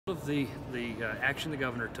Of the action the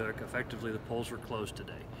governor took, effectively the polls were closed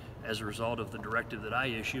today as a result of the directive that I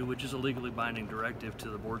issue, which is a legally binding directive to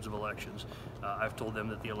the boards of elections. I've told them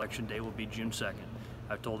that the election day will be June 2nd.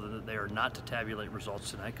 I've told them that they are not to tabulate results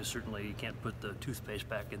tonight, because certainly you can't put the toothpaste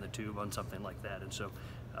back in the tube on something like that. And so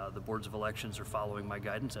the boards of elections are following my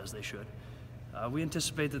guidance, as they should. We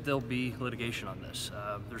anticipate that there'll be litigation on this.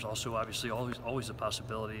 There's also obviously always a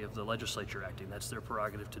possibility of the legislature acting. That's their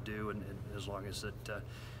prerogative to do, and as long as it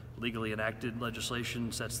legally enacted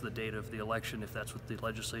legislation sets the date of the election, if that's what the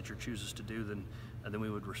legislature chooses to do, then we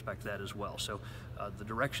would respect that as well. So the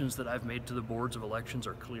directions that I've made to the boards of elections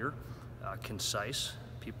are clear, concise.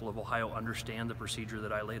 People of Ohio understand the procedure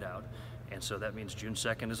that I laid out, and so that means June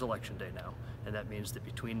 2nd is election day now, and that means that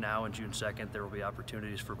between now and June 2nd there will be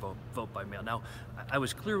opportunities for vote by mail. Now, I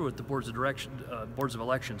was clear with the boards of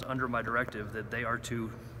elections under my directive that they are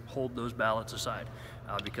to hold those ballots aside,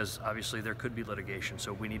 because obviously there could be litigation,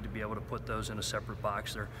 so we need to be able to put those in a separate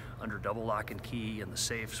box. They're under double lock and key in the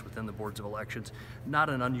safes within the boards of elections. Not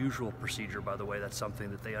an unusual procedure, by the way. That's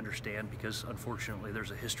something that they understand, because unfortunately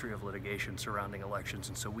there's a history of litigation surrounding elections,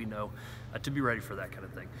 and so we know to be ready for that kind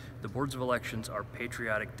of thing. The boards of elections are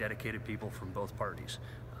patriotic, dedicated people from both parties.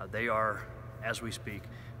 They are, as we speak,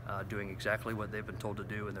 doing exactly what they've been told to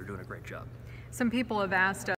do, and they're doing a great job. Some people have asked